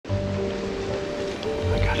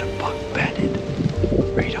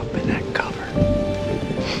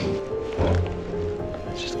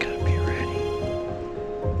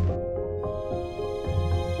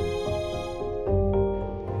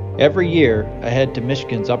Every year, I head to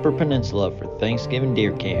Michigan's Upper Peninsula for Thanksgiving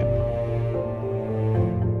deer camp.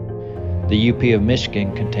 The UP of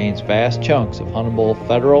Michigan contains vast chunks of huntable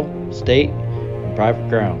federal, state, and private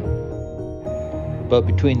ground. But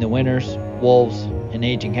between the winters, wolves, and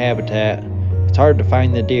aging habitat, it's hard to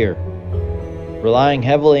find the deer. Relying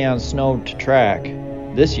heavily on snow to track,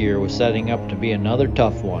 this year was setting up to be another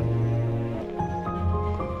tough one.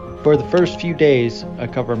 For the first few days, I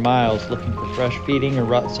cover miles looking for fresh feeding or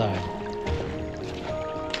rut sign.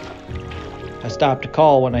 I stop to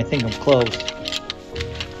call when I think I'm close.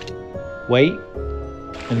 Wait,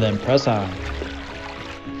 and then press on.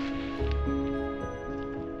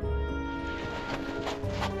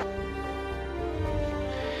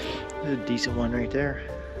 There's a decent one right there,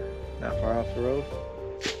 not far off the road.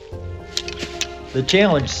 The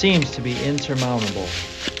challenge seems to be insurmountable.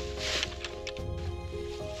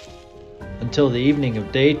 Until the evening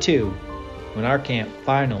of day 2, when our camp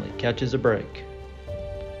finally catches a break.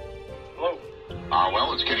 Hello.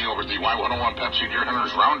 Well, it's Kenny over at the Y101 Pepsi Deer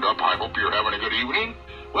Hunters Roundup. I hope you're having a good evening.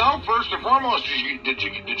 Well, first and foremost, did you get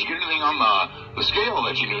anything on the scale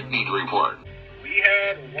that you need to report? We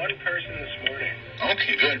had one person this morning.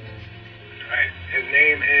 Okay, good. All right. His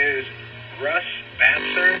name is Russ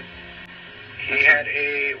Batzer. He had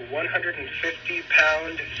a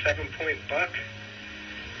 150-pound 7-point buck.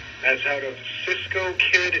 That's out of Cisco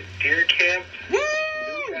Kid Deer Camp. Woo!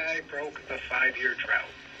 New guy broke the 5-year drought.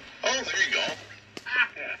 Oh, there you go.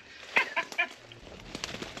 Yeah.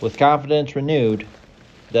 With confidence renewed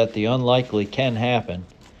that the unlikely can happen,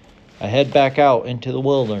 I head back out into the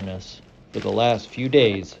wilderness for the last few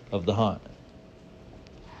days of the hunt.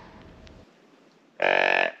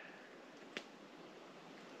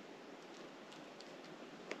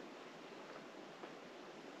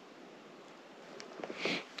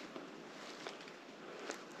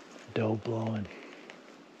 Doe blowing.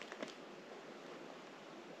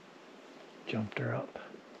 Jumped her up.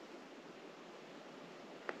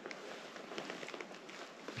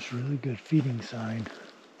 There's really good feeding sign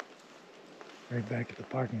right back at the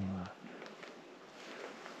parking lot.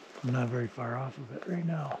 I'm not very far off of it right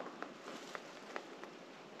now.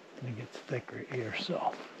 And it gets thick right here,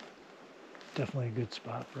 so definitely a good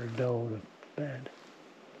spot for a doe to bed.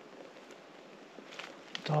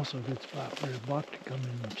 It's also a good spot for a buck to come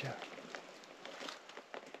in and check.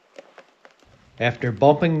 After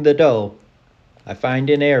bumping the doe, I find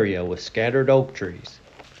an area with scattered oak trees,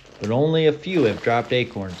 but only a few have dropped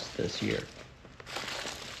acorns this year.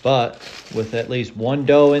 But with at least one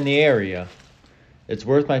doe in the area, it's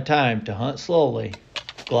worth my time to hunt slowly,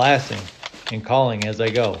 glassing, and calling as I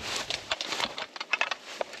go.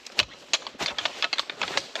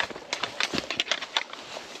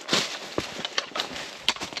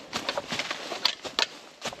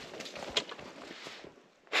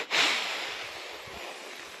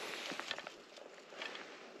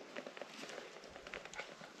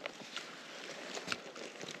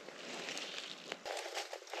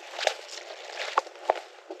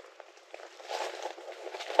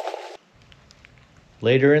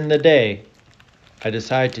 Later in the day, I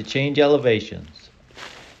decide to change elevations.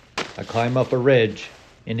 I climb up a ridge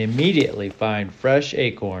and immediately find fresh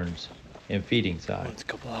acorns and feeding sign. It's a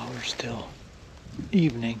couple hours till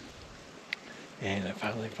evening, and I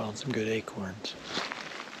finally found some good acorns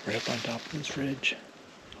right up on top of this ridge.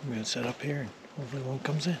 I'm going to set up here and hopefully one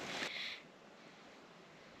comes in.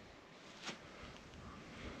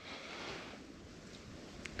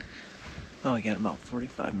 Well, we got about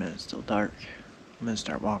 45 minutes till dark. I'm going to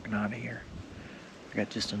start walking out of here. I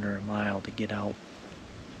got just under a mile to get out.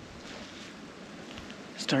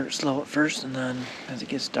 Start slow at first, and then as it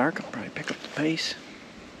gets dark, I'll probably pick up the pace.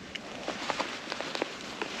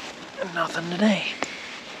 And nothing today.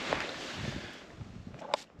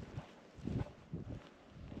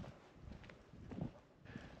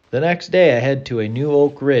 The next day I head to a new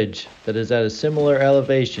oak ridge that is at a similar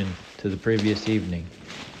elevation to the previous evening,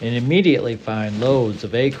 and immediately find loads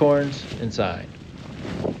of acorns and sign.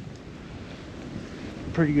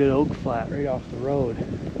 Pretty good oak flat right off the road.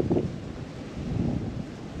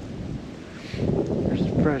 There's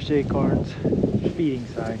some fresh acorns. There's feeding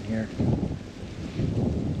sign here.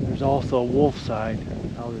 There's also a wolf sign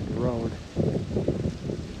out of the road.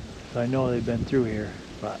 So I know they've been through here,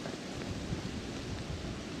 but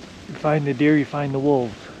you find the deer, you find the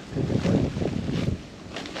wolves, typically.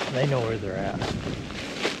 They know where they're at.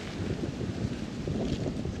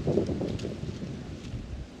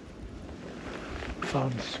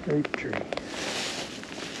 Found a scrape tree.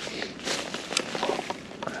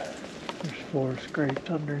 There's 4 scrapes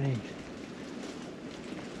underneath.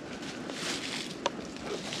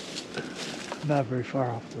 not very far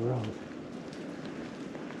off the road.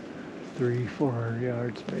 300-400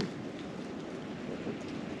 yards maybe.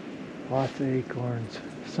 Lots of acorns,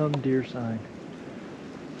 some deer sign,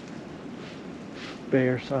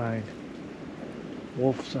 bear sign,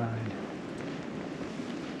 wolf sign.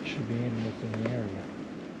 Should be animals in the area.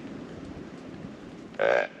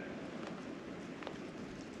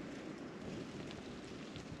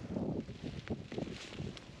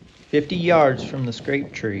 50 yards from the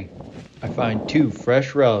scrape tree, I find 2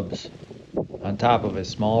 fresh rubs on top of a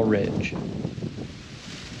small ridge.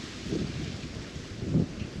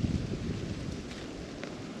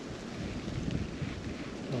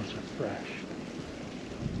 Those are fresh.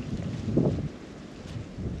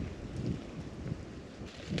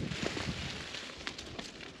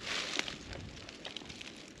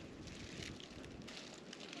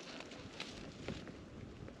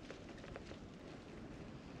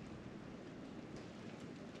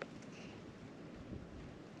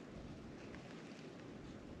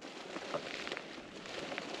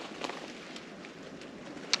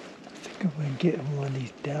 I'm gonna get him one of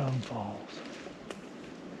these downfalls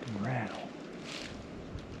and rattle.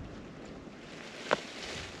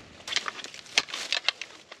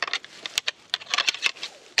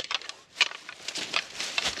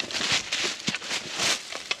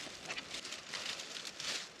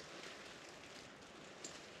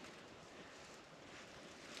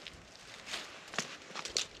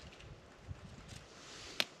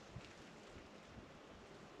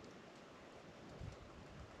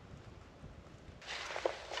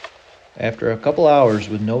 After a couple hours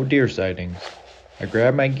with no deer sightings, I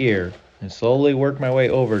grab my gear and slowly work my way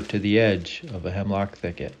over to the edge of a hemlock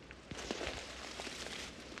thicket.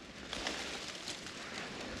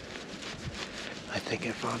 I think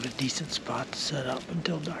I found a decent spot to set up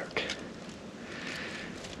until dark.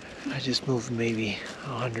 I just moved maybe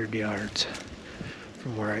 100 yards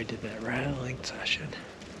from where I did that rattling session.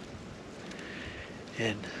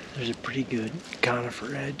 And there's a pretty good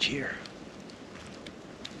conifer edge here.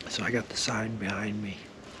 So I got the sign behind me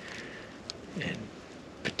and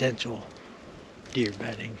potential deer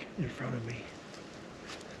bedding in front of me.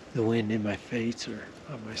 The wind in my face or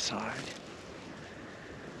on my side.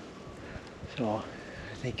 So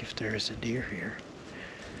I think if there is a deer here,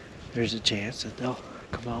 there's a chance that they'll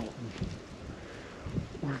come out and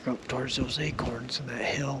work up towards those acorns in that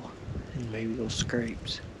hill and maybe those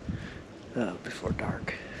scrapes before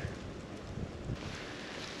dark.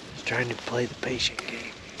 Just trying to play the patient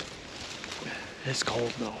game. It's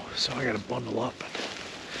cold though, so I gotta bundle up and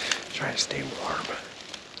try to stay warm.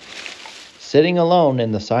 Sitting alone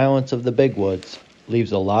in the silence of the big woods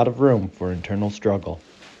leaves a lot of room for internal struggle.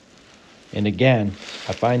 And again,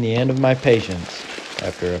 I find the end of my patience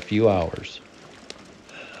after a few hours.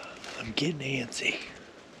 I'm getting antsy.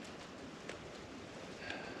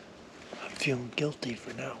 I'm feeling guilty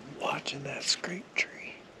for not watching that scrape tree.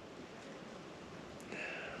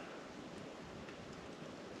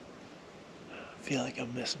 I feel like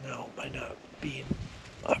I'm missing out by not being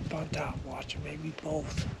up on top watching maybe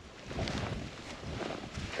both.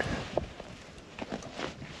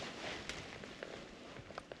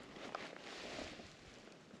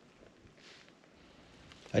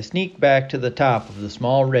 I sneak back to the top of the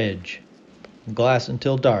small ridge and glass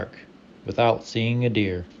until dark without seeing a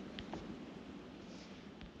deer.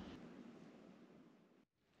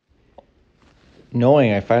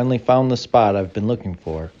 Knowing I finally found the spot I've been looking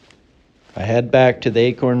for, I head back to the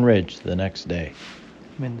Acorn Ridge the next day.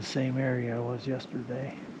 I'm in the same area I was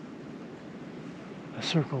yesterday. I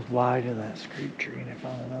circled wide of that scrape tree and I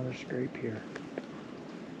found another scrape here.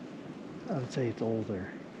 I would say it's older,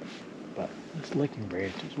 but this licking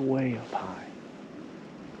branch is way up high.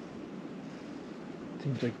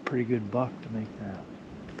 Seems like a pretty good buck to make that.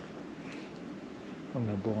 I'm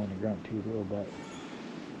gonna blow on the grunt too a little bit,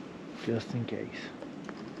 just in case.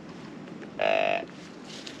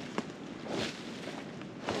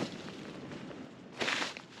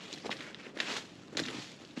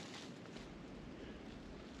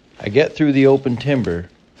 I get through the open timber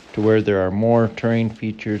to where there are more terrain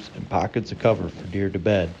features and pockets of cover for deer to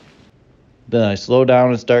bed. Then I slow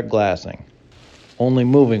down and start glassing, only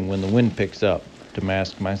moving when the wind picks up to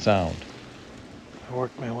mask my sound. I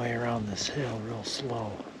worked my way around this hill real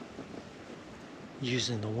slow,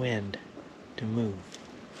 using the wind to move.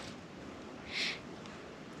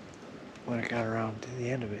 When I got around to the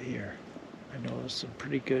end of it here, I noticed some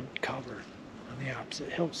pretty good cover on the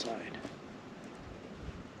opposite hillside.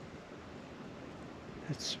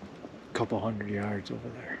 It's a couple hundred yards over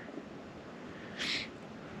there.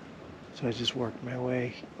 So I just worked my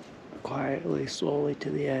way quietly, slowly to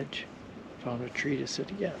the edge. Found a tree to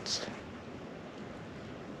sit against.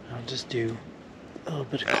 I'll just do a little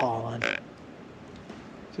bit of calling.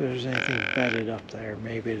 If there's anything bedded up there,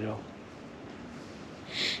 maybe it'll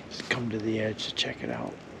just come to the edge to check it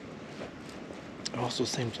out. It also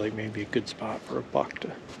seems like maybe a good spot for a buck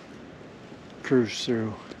to cruise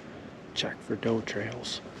through, check for doe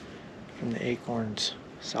trails from the acorns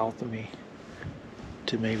south of me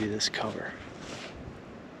to maybe this cover.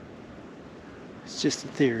 It's just a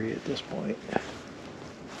theory at this point.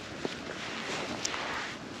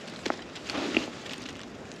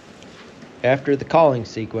 After the calling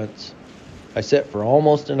sequence, I sit for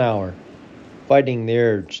almost an hour, fighting the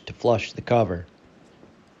urge to flush the cover.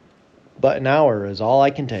 But an hour is all I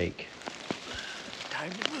can take. Time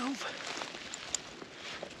to move.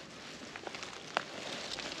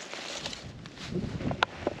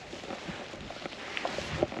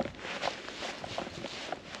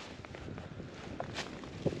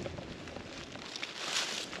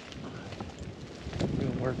 I'm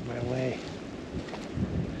going to work my way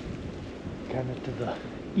kind of to the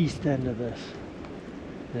east end of this,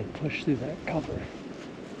 and then push through that cover.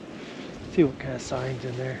 See what kind of signs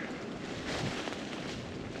in there.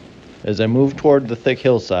 As I move toward the thick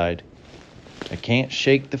hillside, I can't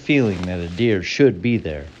shake the feeling that a deer should be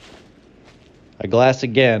there. I glass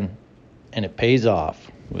again, and it pays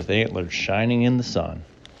off, with antlers shining in the sun.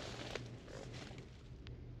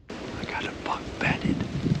 I got a buck bedded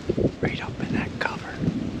right up in that cover.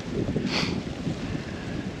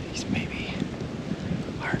 He's maybe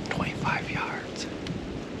 125 yards.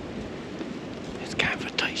 It's kind of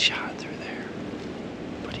a tight shot through there,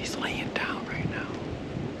 but he's laying down right now,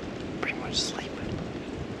 pretty much sleeping.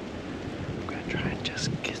 I'm gonna try and just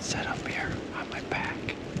get set up here on my back.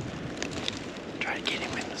 Try to get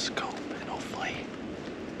him in the scope, and hopefully,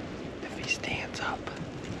 if he stands up,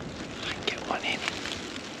 I can get one in him.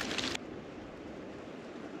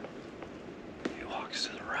 If he walks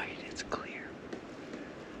to the right, it's clear.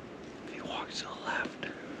 If he walks to the left,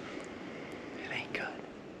 it ain't good.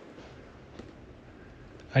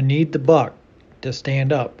 I need the buck to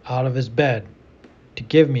stand up out of his bed to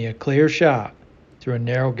give me a clear shot through a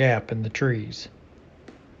narrow gap in the trees.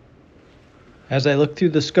 As I look through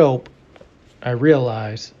the scope, I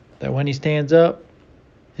realize that when he stands up,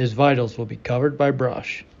 his vitals will be covered by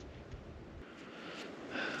brush.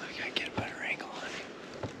 I gotta get a better angle on him.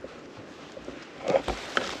 I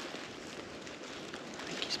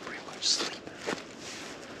think he's pretty much sleeping.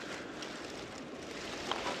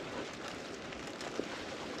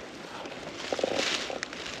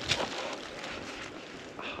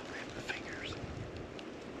 Oh man, my fingers.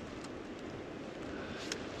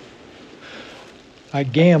 I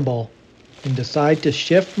gamble and decide to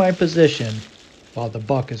shift my position while the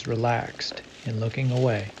buck is relaxed and looking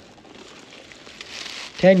away.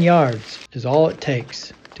 10 yards is all it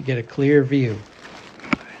takes to get a clear view.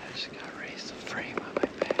 Alright, I just gotta raise the frame on my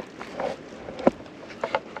back.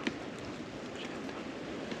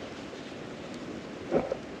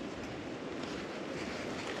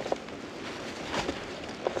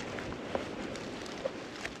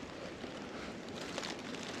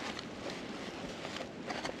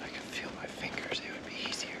 I can feel my fingers, it would be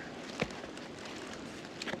easier.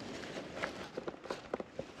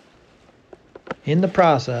 In the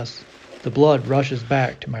process, the blood rushes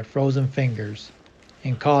back to my frozen fingers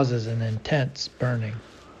and causes an intense burning.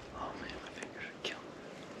 Oh man, my fingers are killing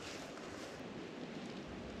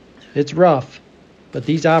me. It's rough, but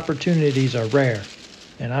these opportunities are rare,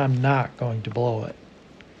 and I'm not going to blow it.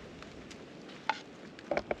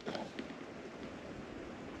 Yeah,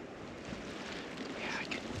 I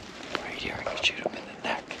can, right here, I can shoot him in the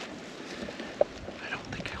neck. I don't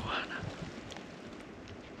think I wanna.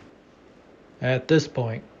 At this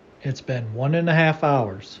point, it's been 1.5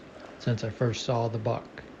 hours since I first saw the buck.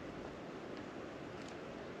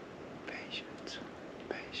 Patience,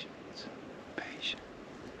 patience, patience.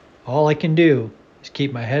 All I can do is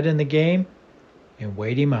keep my head in the game and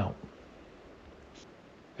wait him out.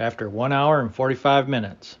 After 1 hour and 45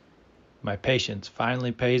 minutes, my patience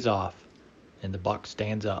finally pays off and the buck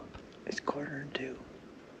stands up. It's 1:45.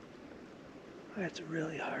 That's a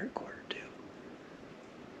really hard 1:45.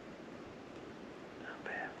 Not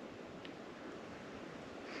bad.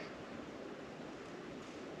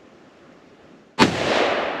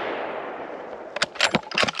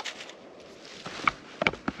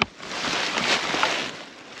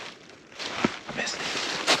 Missed it.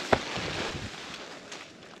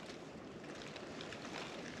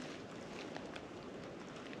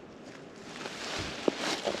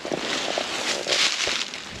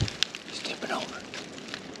 He's tipping over.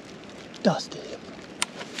 Dusted him.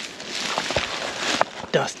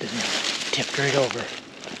 Dusted him. Tipped right over.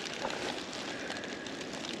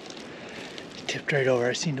 tipped right over.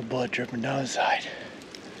 I seen the blood dripping down the side.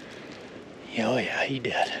 Oh yeah, he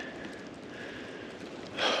did.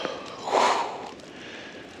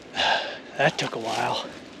 That took a while.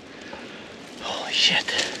 Holy shit.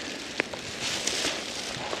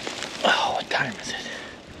 Oh, what time is it?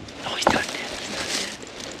 Oh, he's not dead. He's not dead.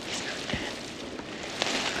 He's not dead.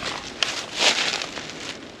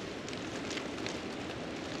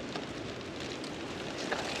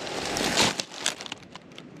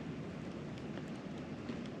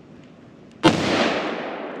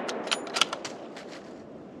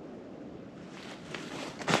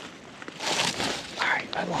 Alright,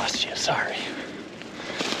 I lost you. Sorry.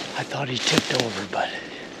 I thought he tipped over, but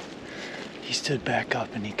he stood back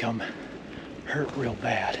up and he come hurt real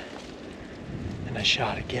bad. And I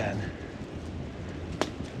shot again.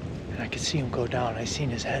 And I could see him go down. I seen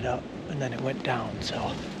his head up and then it went down,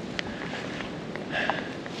 so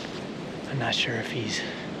I'm not sure if he's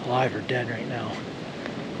alive or dead right now.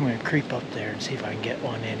 I'm gonna creep up there and see if I can get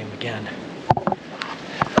one in him again.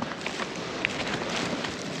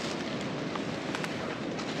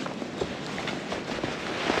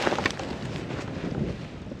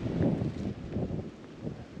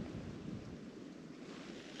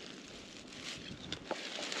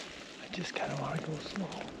 I just kind of want to go slow.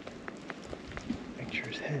 Make sure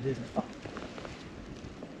his head isn't up.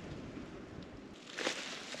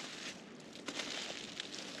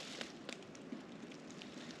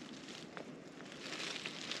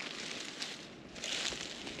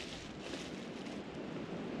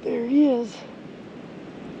 There he is.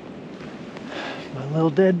 My little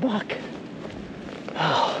dead buck.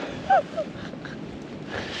 Oh.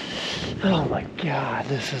 Oh my God,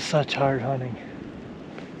 this is such hard hunting.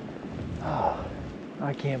 Oh,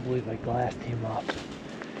 I can't believe I glassed him up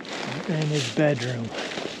in his bedroom.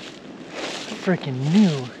 I freaking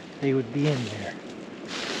knew they would be in there.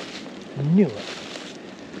 I knew it.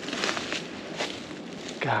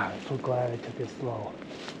 God, I'm so glad I took it slow.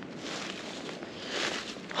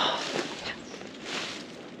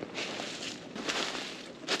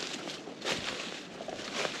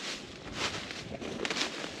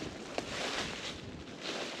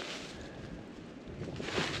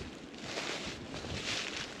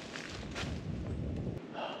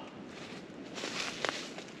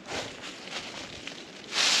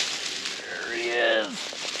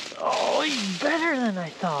 Oh, he's better than I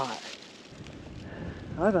thought.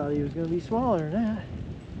 I thought he was going to be smaller than that.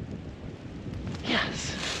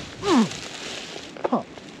 Yes. Huh.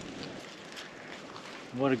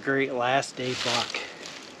 What a great last day buck.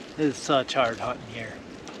 This is such hard hunting here.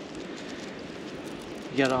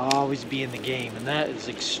 You gotta always be in the game, and that is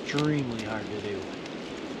extremely hard to do.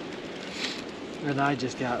 And I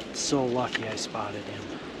just got so lucky I spotted him.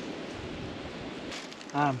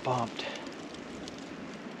 I'm pumped.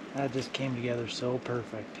 That just came together so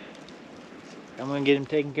perfect. I'm gonna get him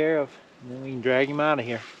taken care of, and then we can drag him out of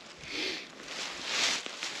here.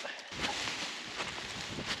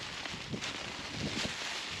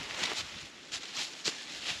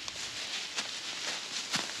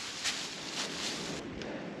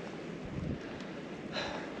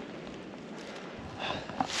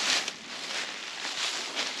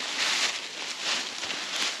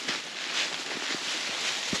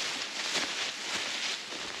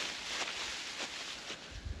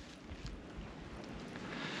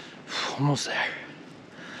 Almost there.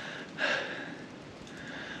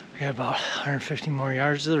 We got about 150 more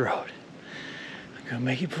yards to the road. I'm gonna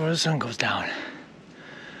make it before the sun goes down.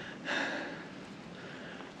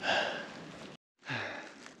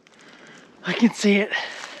 I can see it.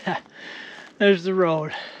 There's the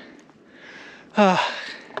road.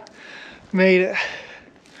 Made it.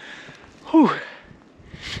 Whew.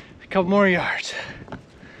 A couple more yards.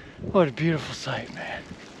 What a beautiful sight, man.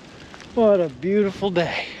 What a beautiful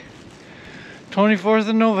day. 24th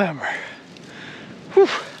of November. Whew.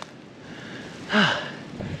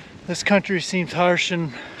 This country seems harsh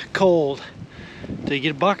and cold till you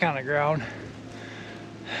get a buck on the ground.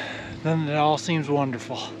 Then it all seems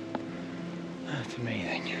wonderful. That's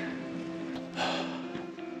amazing.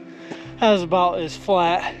 That was about as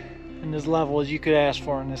flat and as level as you could ask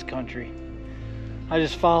for in this country. I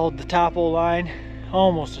just followed the topo line,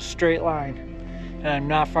 almost a straight line, and I'm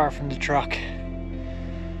not far from the truck.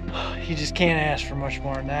 You just can't ask for much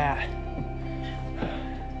more than that.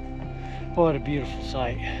 What a beautiful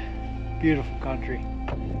sight. Beautiful country.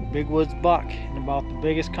 Big woods buck in about the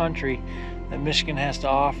biggest country that Michigan has to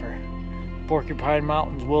offer. Porcupine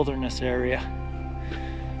Wilderness Area.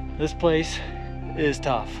 This place is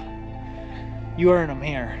tough. You earn them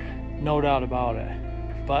here, no doubt about it.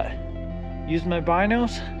 But using my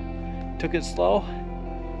binos, took it slow,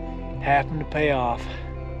 happened to pay off.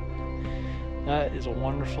 That is a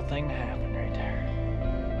wonderful thing to happen right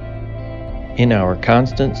there. In our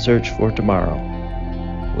constant search for tomorrow,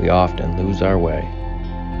 we often lose our way.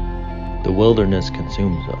 The wilderness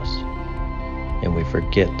consumes us, and we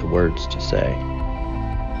forget the words to say.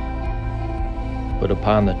 But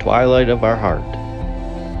upon the twilight of our heart,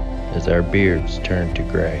 as our beards turn to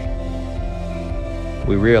gray,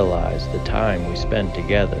 we realize the time we spend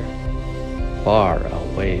together far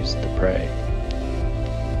outweighs the prey.